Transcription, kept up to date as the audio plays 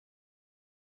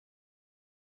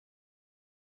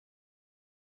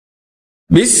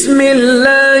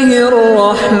বিসমিল্লাহির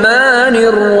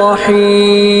রহমানির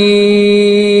রহিম।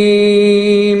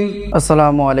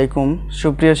 আসসালামু আলাইকুম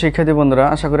সুপ্রিয় শিক্ষার্থী বন্ধুরা,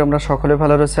 আশা করি আমরা সকলে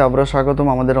ভালো রয়েছে। আবারও স্বাগতম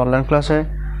আমাদের অনলাইন ক্লাসে।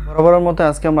 বরাবরের মতো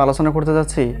আজকে আমরা আলোচনা করতে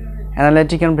যাচ্ছি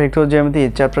অ্যানালাইটিক অ্যান্ড ভেক্টর জ্যামিতি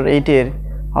চ্যাপ্টার 8-এর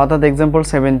অর্থাৎ এক্সাম্পল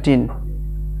 17।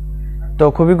 তো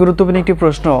খুবই গুরুত্বপূর্ণ একটি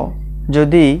প্রশ্ন।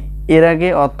 যদি এর আগে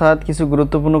অর্থাৎ কিছু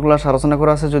গুরুত্বপূর্ণ ক্লাস আলোচনা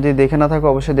করা আছে, যদি দেখে না থাকো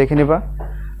অবশ্যই দেখে নিবা।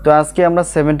 তো আজকে আমরা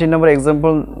 17 নম্বর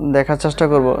এক্সাম্পল দেখার চেষ্টা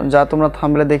করব, যা তোমরা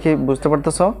থাম্বনেলে দেখে বুঝতে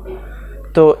পারতেছো।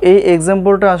 তো এই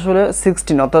এক্সাম্পলটা আসলে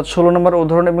 16 অর্থাৎ 16 নম্বর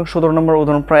উদাহরণ এবং 17 নম্বর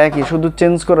উদাহরণ প্রায় একই, শুধু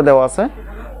চেঞ্জ করে দেওয়া আছে।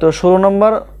 তো 16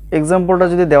 নম্বর এক্সাম্পলটা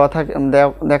যদি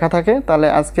দেখা থাকে তাহলে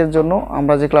আজকের জন্য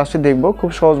আমরা যে ক্লাসটি দেখব খুব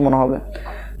সহজ মনে হবে।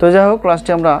 তো যাই হোক, ক্লাসটি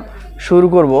আমরা শুরু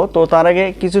করব। তো তার আগে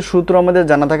কিছু সূত্র আমাদের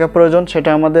জানা থাকা প্রয়োজন, সেটা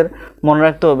আমাদের মনে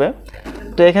রাখতে হবে।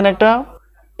 তো এখানে একটা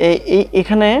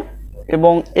এখানে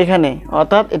এবং এখানে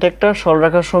অর্থাৎ এটা একটা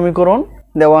সরলরেখার সমীকরণ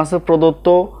দেওয়া আছে প্রদত্ত,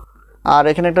 আর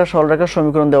এখানে একটা সরলরেখার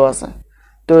সমীকরণ দেওয়া আছে।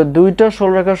 তো দুইটা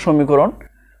সরলরেখার সমীকরণ।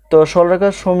 তো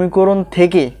সরলরেখার সমীকরণ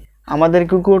থেকে আমাদের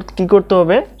কি করতে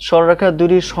হবে, সরলরেখা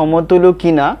দুটি সমতুল্য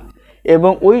কিনা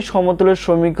এবং ওই সমতুল্য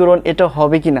সমীকরণ এটা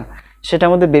হবে কিনা সেটা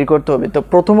আমাদের বের করতে হবে। তো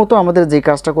প্রথমত আমাদের যে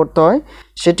কাজটা করতে হয়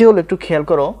সেটি হলো, একটু খেয়াল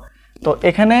করো। তো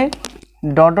এখানে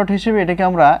ডট ডট হিসেবে এটাকে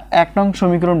আমরা 1 নং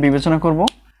সমীকরণ বিবেচনা করব,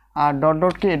 আর ডট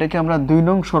ডটকে এটাকে আমরা 2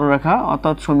 নং সরলরেখা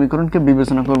অর্থাৎ সমীকরণকে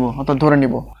বিবেচনা করব অর্থাৎ ধরে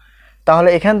নিব। তাহলে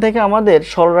এখান থেকে আমাদের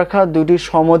সরলরেখা দুটি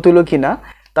সমতুল্য কিনা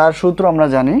তার সূত্র আমরা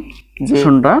জানি যে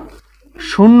শূন্যটা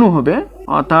শূন্য হবে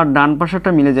অর্থাৎ ডান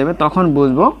পাশেরটা মিলে যাবে, তখন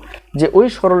বুঝবো যে ওই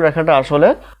সরলরেখাটা আসলে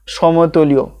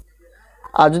সমতুল্য।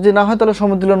 আর যদি না হয় তাহলে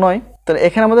সমতুল্য নয়। তাহলে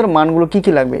এখানে আমাদের মানগুলো কি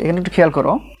কি লাগবে এখানে একটু খেয়াল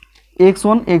করো।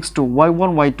 x1 x2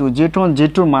 y1 y2 z1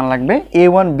 z2 মান লাগবে,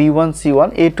 a1 b1 c1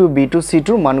 a2 b2 c2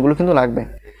 মানগুলো কিন্তু লাগবে।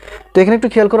 তো এখানে একটু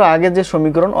খেয়াল করো, আগের যে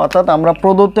সমীকরণ অর্থাৎ আমরা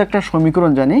প্রদত্ত একটা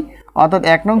সমীকরণ জানি, অর্থাৎ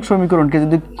 1 নং সমীকরণকে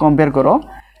যদি কম্পেয়ার করো,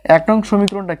 1 নং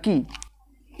সমীকরণটা কি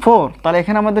 4, তাহলে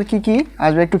এখানে আমাদের কি কি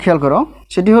আসবে একটু খেয়াল করো।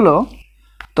 সেটি হলো,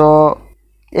 তো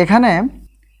এখানে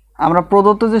আমরা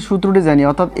প্রদত্ত যে সূত্রটি জানি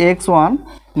অর্থাৎ x1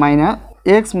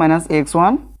 x minus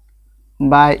x1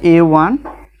 by a1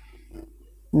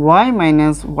 y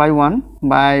minus y1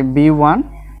 by b1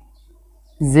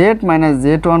 z minus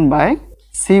z1 by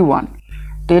c1।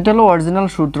 তো এটা হলো অরিজিনাল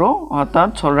সূত্র, অর্থাৎ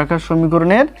সরলরেখার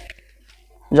সমীকরণের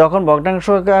যখন ভগ্নাংশ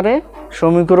আকারে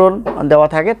সমীকরণ দেওয়া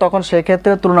থাকে তখন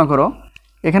সেক্ষেত্রে তুলনা করো।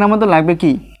 এখানে আমাদের লাগবে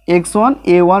কি x1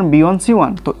 a1 b1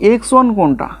 c1। তো x1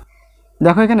 কোনটা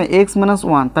দেখো, এখানে x minus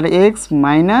 1, তাহলে x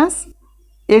minus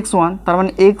x1, তার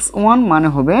মানে x1 মানে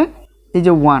হবে এই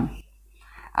যে 1।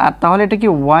 আর তাহলে এটা কি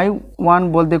y1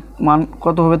 বলতে মান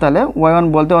কত হবে, তাহলে y1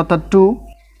 বলতে অর্থাৎ 2,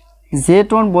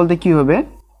 z1 বলতে কি হবে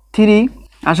 3।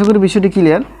 আশা করি বিষয়টি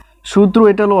ক্লিয়ার। সূত্র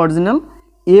এটা হলো অরিজিনাল।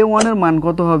 a1 এর মান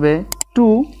কত হবে 2,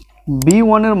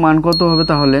 b1 এর মান কত হবে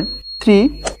তাহলে 3,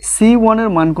 c1 এর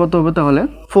মান কত হবে তাহলে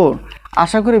 4।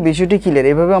 আশা করি বিষয়টি ক্লিয়ার।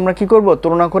 এভাবে আমরা কি করব,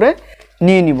 তুলনা করে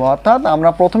নিয়ে নিব। অর্থাৎ আমরা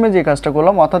প্রথমে যে কাজটা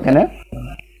করলাম, অর্থাৎ এখানে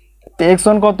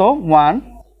x1 কত 1,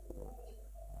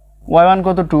 y1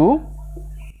 কত 2,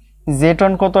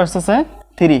 z1 কত আসতেছে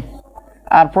 3।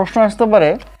 আর প্রশ্ন আসতে পারে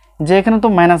যে এখানে তো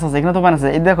মাইনাস আছে, এখানে তো মাইনাস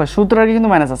আছে, এই দেখো সূত্রের আগে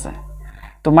কিন্তু মাইনাস আছে।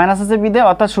 তো মাইনাস আছে বিদে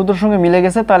অর্থাৎ সূত্রের সঙ্গে মিলে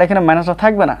গেছে, তাহলে এখানে মাইনাসটা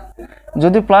থাকবে না।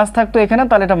 যদি প্লাস থাকতো এখানে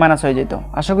তাহলে এটা মাইনাস হয়ে যেত।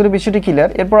 আশা করি বিষয়টি ক্লিয়ার।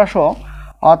 এরপর আসো,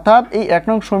 অর্থাৎ এই 1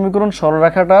 নং সমীকরণ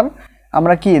সরলরেখাটার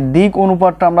আমরা কি দিক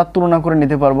অনুপাতটা আমরা তুলনা করে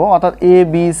নিতে পারবো। অর্থাৎ এ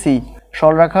বি সি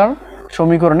সরলরেখার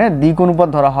সমীকরণে দিক অনুপাত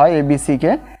ধরা হয় এ বি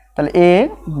সিকে। তাহলে এ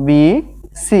বি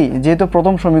সি যেহেতু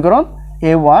প্রথম সমীকরণ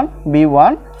a1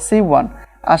 b1 c1।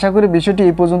 আশা করি বিষয়টি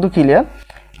এই পর্যন্ত ক্লিয়ার।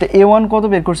 তো a1 কত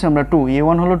বের করছি আমরা 2,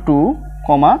 a1 হলো 2,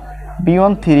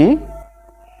 b1 3,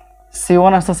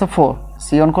 c1 আসতেছে 4,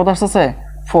 c1 কত আসতেছে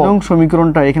 4। এবং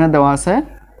সমীকরণটা এখানে দেওয়া আছে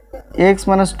x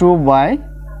minus 2 by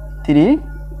 3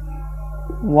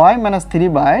 y minus 3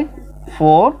 by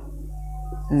 4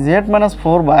 z minus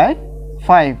 4 by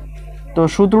 5। তো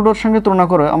সূত্রটার সঙ্গে তুলনা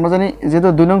করে আমরা জানি যেহেতু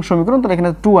 2 নং সমীকরণ, তাহলে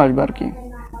এখানে 2 আসবে আর কি।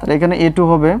 তাহলে এখানে a2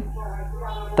 হবে,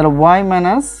 তাহলে y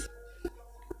minus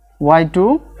y2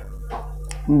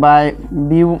 by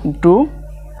b2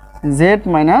 z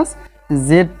minus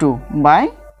z2 by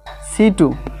c2।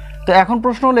 তো এখন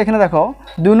প্রশ্ন হলো, এখানে দেখো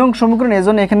 2 নং সমীকরণ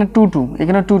এজন্য এখানে 2 2,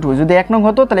 এখানে 2 2। যদি 1 নং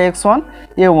হতো তাহলে x1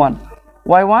 a1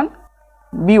 y1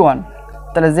 b1,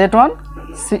 তাহলে z1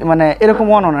 c মানে এরকম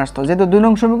 1 1 আসতো। যেহেতু 2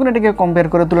 নং সমীকরণ এটাকে কম্পেয়ার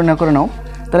করে তুলনা করে নাও।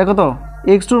 তাহলে কত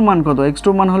x2 এর মান কত, x2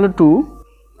 এর মান হলো 2,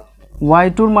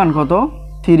 y2 এর মান কত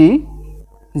 3,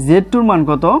 z2 এর মান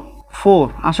কত 4।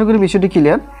 আশা করি বিষয়টি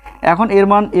ক্লিয়ার। এখন এর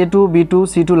মান a2 b2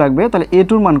 c2 লাগবে। তাহলে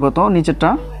a2 এর মান কত নিচেরটা,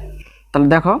 তাহলে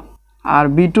দেখো, আর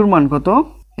b2 এর মান কত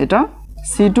এটা,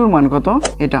 c2 এর মান কত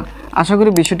এটা। আশা করি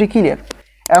বিষয়টি ক্লিয়ার।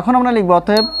 এখন আমরা লিখব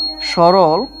অতএব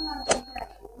সরল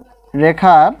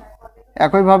রেখার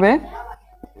একইভাবে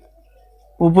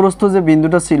উপরস্থ যে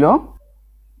বিন্দুটা ছিল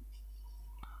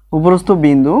উপরস্থ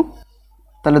বিন্দু,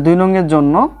 তাহলে 2 নংয়ের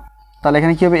জন্য তাহলে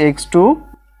এখানে কি হবে x2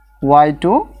 y2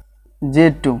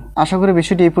 z2। আশা করি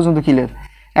বিষয়টি এই পর্যন্ত ক্লিয়ার।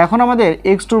 এখন আমাদের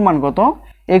x2 এর মান কত?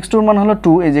 x2 এর মান হলো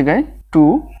 2, এই জায়গায় 2,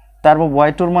 তারপর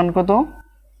y2 এর মান কত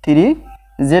 3,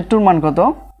 z2 এর মান কত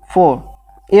 4।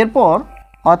 এরপর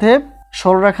অতএব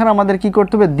সরলরেখার আমাদের কি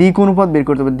করতে হবে? দিক অনুপাত বের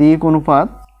করতে হবে। দিক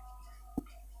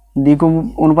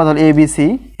অনুপাত হলো a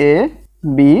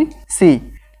b c।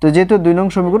 তো যেহেতু 2 নং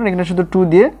সমীকরণ, এখানে শুধু 2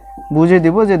 দিয়ে বুঝিয়ে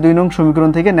দিব যে 2 নং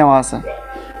সমীকরণ থেকে নেওয়া আছে।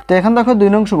 তো এখন দেখো 2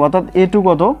 নং সমীকরণ অর্থাৎ a2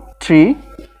 কত 3,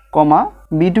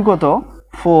 b2 কত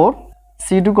 4,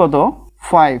 c2 কত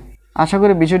 5। আশা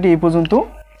করি বিষয়টি এই পর্যন্ত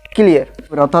ক্লিয়ার।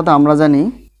 অর্থাৎ আমরা জানি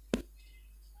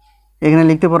এখানে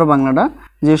লিখতে পারো বাংলাটা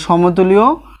যে সমতুল্য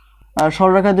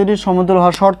সরলরেখা দুটি সমতুল্য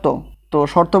হওয়ার শর্ত। তো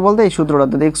শর্ত বলতে এই সূত্রটা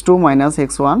x2 -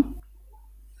 x1,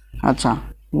 আচ্ছা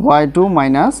y2 -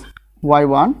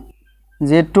 y1,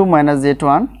 z2 -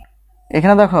 z1।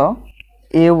 এখানে দেখো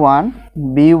a1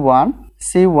 b1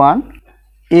 c1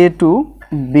 a2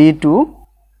 b2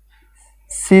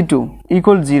 c2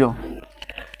 = 0।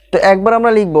 তো একবার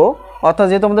আমরা লিখব, অর্থাৎ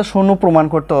যেহেতু আমাদের শূন্য প্রমাণ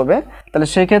করতে হবে, তাহলে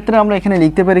সেই ক্ষেত্রে আমরা এখানে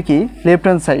লিখতে পারি কি লেফট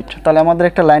হ্যান্ড সাইড। তাহলে আমাদের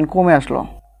একটা লাইন কমে আসলো,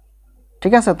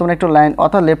 ঠিক আছে? তোমরা একটু লাইন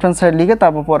অর্থাৎ লেফট হ্যান্ড সাইড লিখে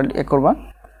তারপর পরে করবা।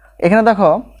 এখানে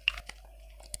দেখো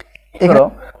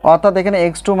অর্থাৎ এখানে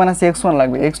x2 - x1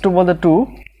 লাগবে। x2 বলতে 2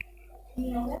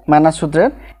 মাইনাস সূত্রের,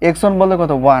 x1 বলতে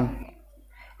কত 1।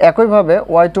 একইভাবে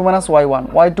y2 - y1,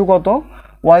 y2 কত?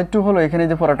 y2 হলো এখানে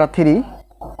যে পড়াটা 3,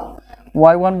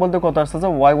 y1 বলতে কত আসছে?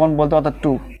 y1 বলতে অর্থাৎ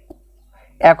 2।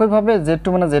 একইভাবে z2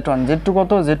 - z1, z2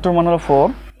 কত? z2 মান হলো 4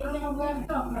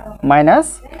 মাইনাস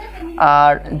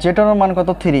আর z1 এর মান কত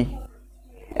 3।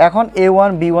 এখন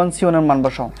a1 b1 c1 এর মান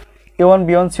বসাও। a1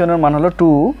 b1 c1 এর মান হলো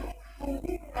 2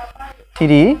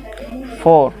 3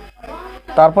 4।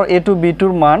 তারপর a2 b2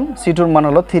 এর মান c2 এর মান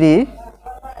হলো 3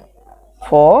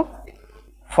 4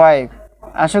 5।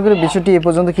 আশা করি বিষয়টি এই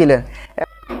পর্যন্ত ক্লিয়ার।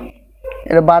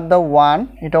 এটা বাদ দাও 1,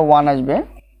 এটা 1 আসবে।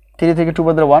 3 থেকে 2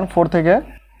 বাদ দিলে 1, 4 থেকে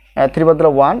 3 বাদ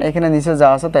দিলে 1, এখানে নিচে যা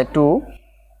আছে তাই 2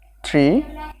 3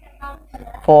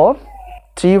 4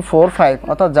 3 4 5,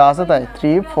 অর্থাৎ যা আছে তাই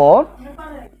 3 4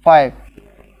 5।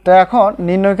 তো এখন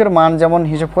নির্ণয়কের মান যেমন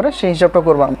হিসাব করে সেই হিসাবটা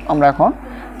করব আমরা এখন।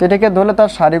 তো এটাকে ধরলে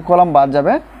তার সারি কলাম বাদ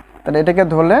যাবে, তাহলে এটাকে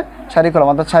ধরলে সারি কলাম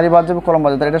অর্থাৎ সারি বাদ যাবে কলাম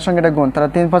বাদ যাবে, তাহলে এটার সঙ্গে এটা গুণ, তাহলে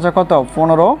 3 5 কত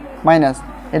 15 মাইনাস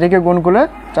এটাকে গুণ করলে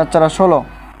 4 4 16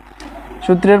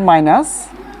 সূত্রের মাইনাস।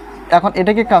 এখন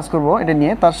এটাকে কাজ করব, এটা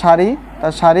নিয়ে তার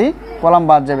সারি কলাম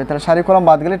বাদ যাবে, তাহলে সারি কলাম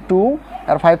বাদ গেলে 2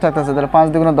 আর 5 থাকতেছে, তাহলে 5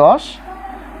 2 10।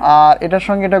 আর এটার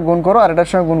সঙ্গে এটা গুণ করো আর এটার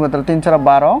সঙ্গে গুণ করো, তাহলে 3 4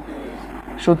 12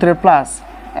 সূত্রের প্লাস।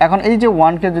 এখন এই যে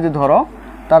 1কে যদি ধরো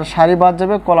তার সারি বাদ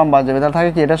যাবে কলাম বাদ যাবে, তাহলে থাকে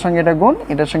কি এটার সঙ্গে এটা গুণ,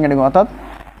 এটার সঙ্গে এটা গুণ, অর্থাৎ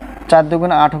 4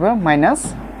 2 8 হবে মাইনাস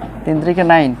 3 3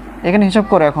 9। এখানে হিসাব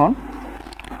করো এখন,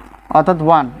 অর্থাৎ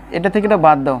 1 এটা থেকে এটা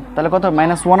বাদ দাও, তাহলে কত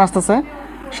 -1 আসতেছে।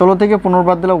 16 থেকে 15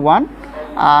 বাদ দিলে 1,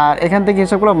 আর এখান থেকে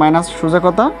হিসাব করলে মাইনাস সোজা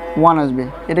কথা 1 আসবে,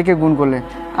 এটাকে গুণ করলে।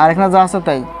 আর এখানে যা আছে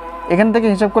তাই, এখান থেকে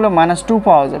হিসাব করলে -2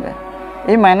 পাওয়া যাবে।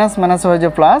 এই মাইনাস মাইনাস হয়ে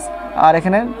যায় প্লাস, আর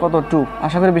এখানে কত 2।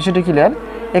 আশা করি বিষয়টি ক্লিয়ার।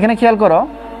 এখানে খেয়াল করো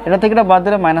এটা থেকে এটা বাদ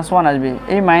দিলে -1 আসবে,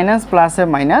 এই মাইনাস প্লাসে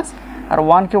মাইনাস, আর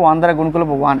 1কে 1 দ্বারা গুণ করলে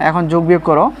 1। এখন যোগ বিয়োগ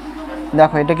করো,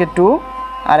 দেখো এটাকে 2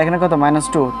 আর এখানে কত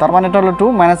 -2, তার মানে এটা হলো 2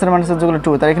 মাইনাসের মাইনাসের যোগ হলো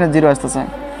 2, তার এখানে 0 আসতেছে।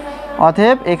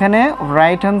 অতএব এখানে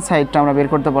রাইট হ্যান্ড সাইডটা আমরা বের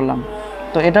করতে পারলাম।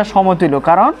 তো এটা সমতুল্য,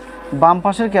 কারণ বাম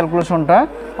পাশের ক্যালকুলেশনটা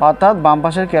অর্থাৎ বাম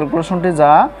পাশের ক্যালকুলেশনটি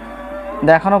যা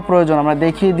দেখানো প্রয়োজন আমরা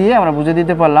দেখিয়ে দিয়ে আমরা বুঝে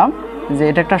দিতে পারলাম যে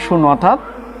এটা একটা শূন্য, অর্থাৎ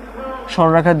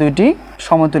সরলরেখা দুইটি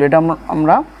সমতুল্য। এটা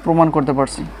আমরা প্রমাণ করতে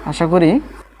পারছি। আশা করি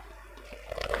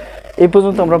এই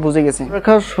পর্যন্ত আমরা বুঝে গেছি।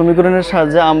 সরলরেখার সমীকরণের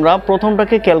সাহায্যে আমরা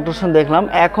প্রথমটাকে ক্যালকুলেশন দেখলাম,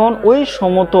 এখন ওই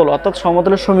সমতল অর্থাৎ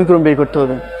সমতলের সমীকরণ বের করতে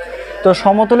হবে। তো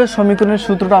সমতলের সমীকরণের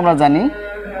সূত্রটা আমরা জানি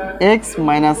x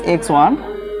 - x1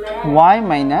 y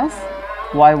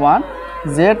 - y1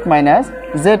 z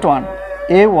 - z1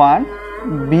 a1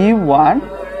 b1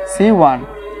 c1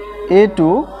 a2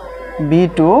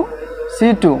 b2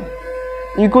 c2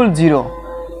 = 0।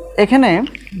 এখানে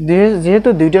যেহেতু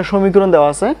দুইটা সমীকরণ দেওয়া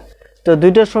আছে, তো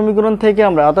দুইটা সমীকরণ থেকে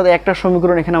আমরা অর্থাৎ একটা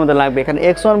সমীকরণ এখানে আমাদের লাগবে। এখানে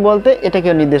x1 বলতে এটাকে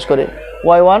নির্দেশ করে,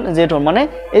 y1 z1 মানে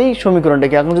এই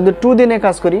সমীকরণটাকে। এখন যদি 2 দিয়ে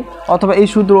কাজ করি অথবা এই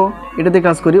সূত্র এটাতে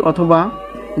কাজ করি, অথবা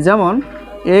যেমন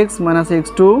x -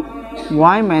 x2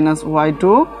 y - y2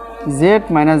 z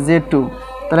 - z2,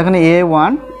 তাহলে এখানে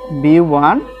a1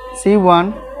 b1 c1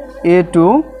 a2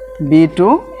 b2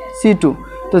 c2।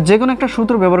 তো যে কোনো একটা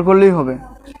সূত্র ব্যবহার করলেই হবে,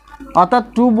 অর্থাৎ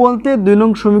 2 বলতে 2 নং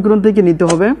সমীকরণ থেকে নিতে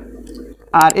হবে,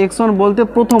 আর x1 বলতে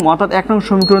প্রথম অর্থাৎ 1 নং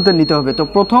সমীকরণতে নিতে হবে। তো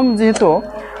প্রথম যেহেতু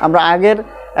আমরা আগের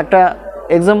একটা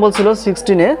এক্সাম্পল ছিল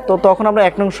 16-এ, তো তখন আমরা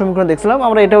 1 নং সমীকরণ দেখছিলাম,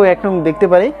 আমরা এটাও 1 নং দেখতে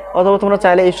পারি, অথবা তোমরা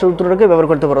চাইলে এই সূত্রটাকে ব্যবহার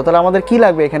করতে পারো। তাহলে আমাদের কি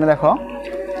লাগবে এখানে দেখো,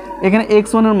 এখানে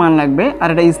x1 এর মান লাগবে, আর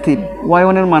এটা স্থির,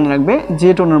 y1 এর মান লাগবে,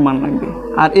 z1 এর মান লাগবে,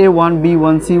 আর a1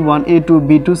 b1 c1 a2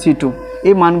 b2 c2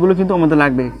 এই মানগুলো কিন্তু আমাদের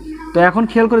লাগবে। তো এখন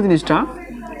খেয়াল করে জিনিসটা,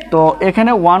 তো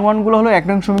এখানে 1 1 গুলো হলো 1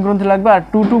 নং সমীকরণ থেকে লাগবে, আর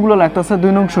 2 2 গুলো লাগতেছে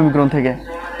 2 নং সমীকরণ থেকে।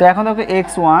 তো এখন দেখো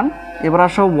x1, এবার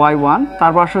আসো y1,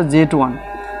 তারপর আসো z1।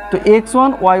 তো x1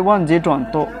 y1 z1,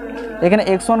 তো এখানে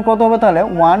x1 কত হবে তাহলে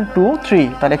 1 2 3,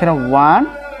 তাহলে এখানে 1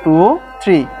 2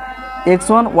 3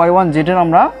 x1 y1 z এর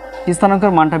আমরা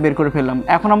স্থানাঙ্কের মানটা বের করে ফেললাম।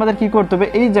 এখন আমাদের কি করতে হবে,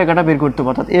 এই জায়গাটা বের করতে হবে,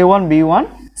 অর্থাৎ a1 b1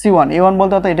 c1। a1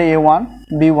 বলতে অর্থাৎ এটা a1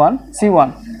 b1 c1,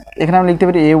 এখানে আমরা লিখতে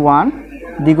পারি a1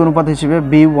 দ্বিগুণ অনুপাত হিসেবে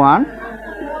b1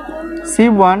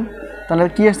 c1, তাহলে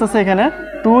কি আসতেছে এখানে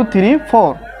 2 3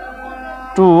 4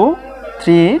 2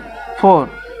 3 4।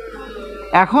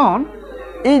 এখন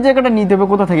এই জায়গাটা নিতে হবে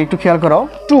কোথা থেকে একটু খেয়াল করো,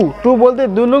 2 2 বলতে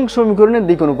 2 নং সমীকরণের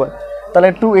দ্বিগুণ অনুপাত, তাহলে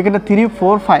 2 এখানে 3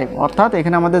 4 5, অর্থাৎ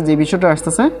এখানে আমাদের যে বিষয়টা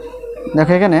আসতেছে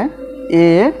দেখো এখানে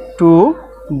a2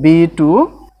 b2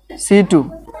 c2,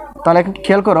 তাহলে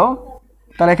খেয়াল করো,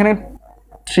 তাহলে এখানে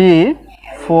 3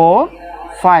 4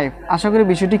 5। আশা করি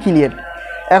বিষয়টি ক্লিয়ার।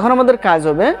 এখন আমাদের কাজ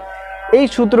হবে এই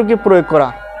সূত্রকে প্রয়োগ করা।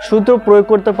 সূত্র প্রয়োগ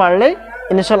করতে পারলে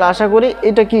ইনশাআল্লাহ আশা করি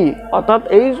এটা কি, অর্থাৎ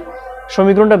এই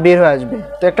সমীকরণটা বের হয়ে আসবে।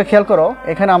 তো একটা খেয়াল করো,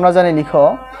 এখানে আমরা জানি লিখো,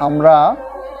 আমরা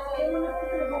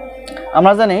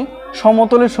জানি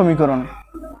সমতলের সমীকরণ,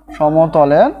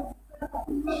 সমতলের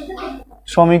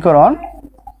সমীকরণ।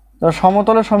 তো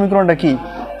সমতলের সমীকরণটা কি,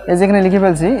 এই যে এখানে লিখে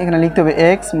ফেলছি, এখানে লিখতে হবে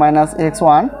x minus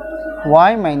x1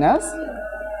 y minus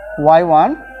y1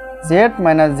 z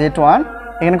minus z1,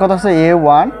 এখানে কত আছে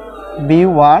a1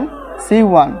 b1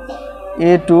 c1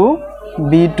 a2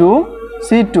 b2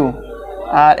 c2,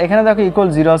 আর এখানে দেখো ইকুয়াল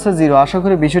 0 আছে 0। আশা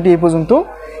করি বিষয়টি এই পর্যন্ত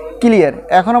ক্লিয়ার।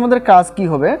 এখন আমাদের কাজ কি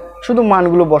হবে, শুধু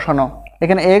মানগুলো বসানো।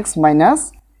 এখানে x মাইনাস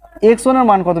x1 এর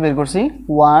মান কত বের করছি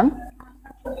 1,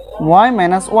 y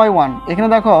মাইনাস y1, এখানে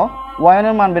দেখো y1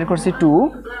 এর মান বের করছি 2,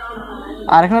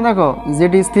 আর এখানে দেখো z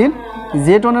স্থির,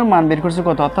 z1 এর মান বের করছি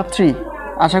কত, অর্থাৎ 3।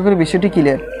 আশা করি বিষয়টি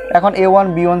ক্লিয়ার। এখন a1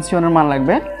 b1 c1 এর মান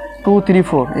লাগবে 2 3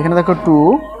 4, এখানে দেখো 2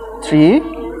 3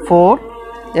 4,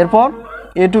 এরপর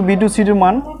a2 b2 c2 এর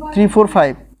মান 3 4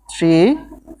 5 3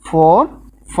 4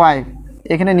 5,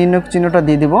 এখানে নির্ণয় চিহ্নটা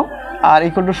দিয়ে দিব, আর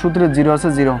ইকুয়াল টু সূত্রে 0 আছে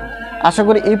 0। আশা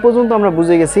করি এই পর্যন্ত আমরা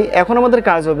বুঝে গেছি। এখন আমাদের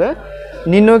কাজ হবে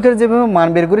নির্ণয়কের যেভাবে মান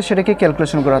বের করি সেটাকে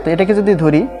ক্যালকুলেশন করা। তো এটাকে যদি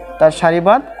ধরি, তার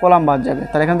সারিবাদ কলাম বাদ যাবে,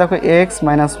 তাহলে এখানে দেখো x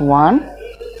মাইনাস 1,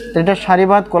 এটা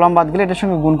সারিবাদ কলাম বাদ গেলে এটার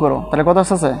সঙ্গে গুণ করো, তাহলে কত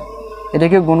আসতেছে,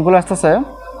 এটাকে গুণ করলে আসতেছে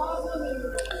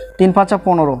 3 5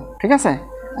 15, ঠিক আছে।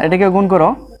 আর এটাকে গুণ করো,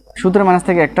 সূত্রের মাইনাস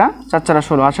থেকে একটা 4 4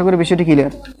 16। আশা করি বিষয়টি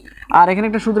ক্লিয়ার। আর এখানে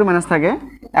একটা সূত্রের মাইনাস থাকে,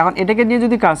 এখন এটাকে নিয়ে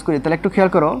যদি কাজ করি তাহলে একটু খেয়াল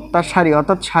করো, তার সারি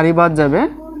অর্থাৎ সারি বাদ যাবে,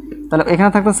 তাহলে এখানে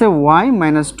থাকতেছে y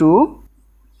মাইনাস 2,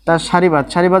 তার সারি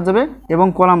বাদ যাবে এবং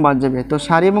কলাম বাদ যাবে। তো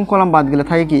সারি এবং কলাম বাদ গেলে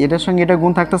থাকে কি, এটার সঙ্গে এটা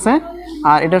গুণ থাকতেছে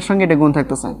আর এটার সঙ্গে এটা গুণ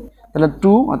থাকতেছে, তাহলে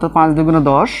 2 অর্থাৎ 5 2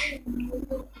 10,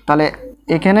 তাহলে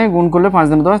এখানে গুণ করলে 5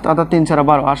 2 10 অর্থাৎ 3 4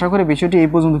 12। আশা করি বিষয়টি এই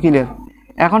পর্যন্ত ক্লিয়ার।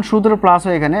 এখন সূত্র প্লাস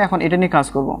হয় এখানে, এখন এটা নিয়ে কাজ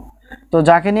করব। তো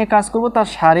যাকে নিয়ে কাজ করব তার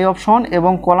সারি অপশন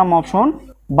এবং কলাম অপশন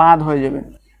বাদ হয়ে যাবে।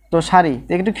 তো সারি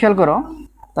একটু খেয়াল করো,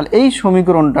 তাহলে এই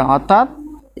সমীকরণটা অর্থাৎ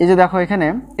এই যে দেখো এখানে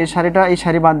এই সারিটা, এই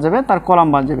সারি বাদ যাবে, তার কলাম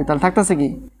বাদ যাবে, তাহলে থাকতেছে কি,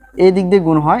 এই দিক দিয়ে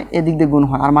গুণ হয়, এই দিক দিয়ে গুণ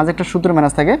হয়, আর মাঝে একটা সূত্র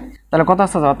মাইনাস থাকে, তাহলে কত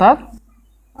আসতেছে, অর্থাৎ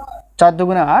 4 2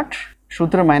 8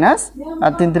 সূত্র মাইনাস,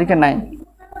 আর 3 3 9,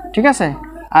 ঠিক আছে।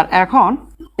 আর এখন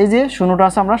এই যে শূন্যটা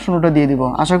আছে, আমরা শূন্যটা দিয়ে দিব।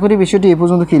 আশা করি বিষয়টি এই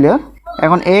পর্যন্ত ক্লিয়ার।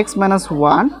 এখন x মাইনাস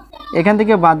 1, এখান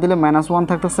থেকে বাদ দিলে মাইনাস 1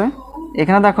 থাকতেছে,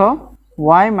 এখানে দেখো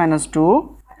y মাইনাস 2,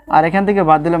 আর এখান থেকে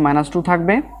বাদ দিলে মাইনাস 2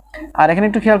 থাকবে, আর এখানে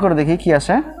একটু খেয়াল করে দেখি কি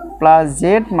আসে, প্লাস z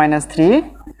মাইনাস 3,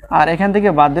 আর এখান থেকে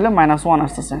বাদ দিলে মাইনাস 1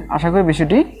 আসতেছে। আশা করি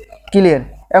বিষয়টি ক্লিয়ার।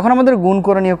 এখন আমাদের গুণ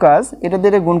করণীয় কাজ, এটা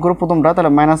দিয়ে গুণ করো প্রথমটা,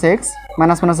 তাহলে মাইনাস এক্স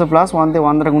মাইনাস মাইনাসে প্লাস, 1 দিয়ে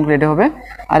 1 দ্বারা গুণ করে এটা হবে,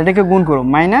 আর এটাকে গুণ করো,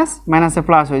 মাইনাস মাইনাসে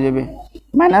প্লাস হয়ে যাবে,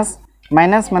 মাইনাস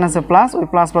মাইনাস মাইনাসে প্লাস, ওই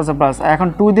প্লাস প্লাসে প্লাস। এখন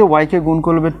 2 দিয়ে y-কে গুণ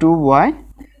করবে 2y,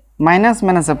 মাইনাস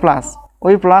মাইনাসে প্লাস,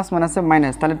 ওই প্লাস মাইনাসে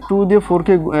মাইনাস, তাহলে 2 দিয়ে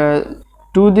 4-কে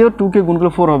 2 দিয়ে 2-কে গুণ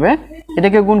করলে 4 হবে,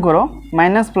 এটাকে গুণ করো,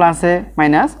 মাইনাস প্লাসে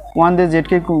মাইনাস, 1 দিয়ে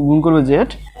z-কে গুণ করবে z,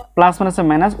 প্লাস মাইনাসে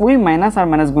মাইনাস, ওই মাইনাস আর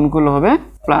মাইনাস গুণ করলে হবে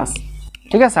প্লাস,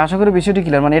 ঠিক আছে। আশা করি বিষয়টি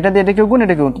ক্লিয়ার। মানে এটা দিয়ে এটাকে গুণ,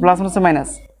 এটাকে গুণ, প্লাস মাইনাসে মাইনাস,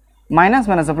 মাইনাস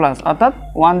মাইনাসে প্লাস, অর্থাৎ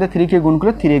 1 দিয়ে 3-কে গুণ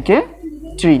করে 3-কে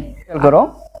 3। খেয়াল করো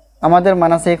আমাদের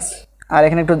মাইনাস এক্স, আর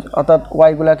এখানে একটু অর্থাৎ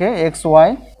ওয়াইগুলোকে এক্স ওয়াই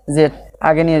জেড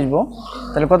আগে নিয়ে আসবো,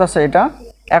 তাহলে কত আছে এটা।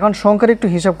 এখন সংখ্যার একটু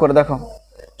হিসাব করে দেখো,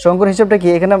 সংখ্যার হিসাবটা কি,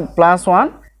 এখানে +1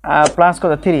 প্লাস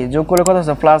কত 3 যোগ করলে কত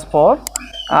আছে +4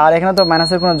 আর এখানে তো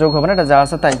মাইনাসের কোনো যোগ হবে না, এটা যা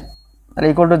আছে তাই, তাহলে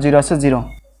ইকুয়াল টু 0 আছে 0।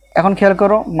 এখন খেয়াল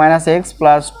করো -x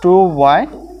 +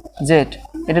 2yz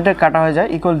এটা কাটা হয়ে যায়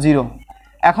ইকুয়াল 0।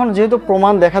 এখন যেহেতু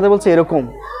প্রমাণ দেখাতে বলছে এরকম,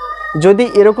 যদি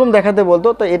এরকম দেখাতে বলতো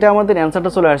তো এটা আমাদের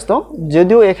অ্যান্সারটা চলে আসতো,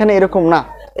 যদিও এখানে এরকম না,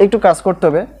 একটু কাজ করতে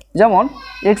হবে। যেমন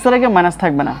x এর আগে মাইনাস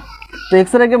থাকবে না, তো x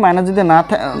এর আগে মাইনাস যদি না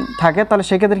থাকে তাহলে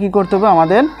সেক্ষেত্রে কী করতে হবে,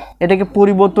 আমাদের এটাকে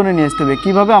পরিবর্তনে নিয়ে আসতে হবে।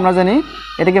 কীভাবে আমরা জানি,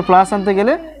 এটাকে প্লাস আনতে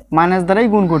গেলে মাইনাস দ্বারাই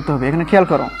গুণ করতে হবে। এখানে খেয়াল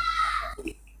করো,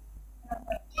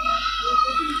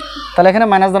 তাহলে এখানে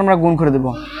মাইনাস দ্বারা আমরা গুণ করে দেবো,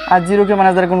 আর 0কে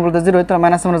মাইনাস দ্বারা গুণ করতে 0, তাহলে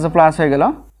মাইনাস মাইনাসে প্লাস হয়ে গেল,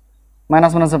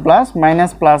 মাইনাস মাইনাসে প্লাস,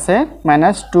 মাইনাস প্লাসে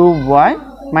 -2y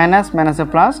মাইনাস মাইনাসে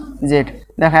প্লাস z।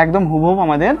 দেখো একদম হুবহু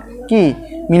আমাদের কি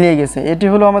মিলিয়ে গেছে। এটি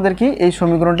হলো আমাদের কি এই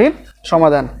সমীকরণটির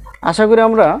সমাধান। আশা করি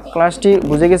আমরা ক্লাসটি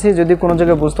বুঝে গেছি। যদি কোনো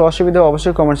জায়গায় বুঝতে অসুবিধা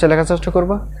অবশ্যই কমেন্টসে লেখার চেষ্টা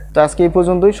করবা। তো আজকে এই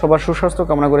পর্যন্তই, সবার সুস্বাস্থ্য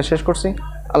কামনা করে শেষ করছি।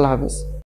 আল্লাহ হাফেজ।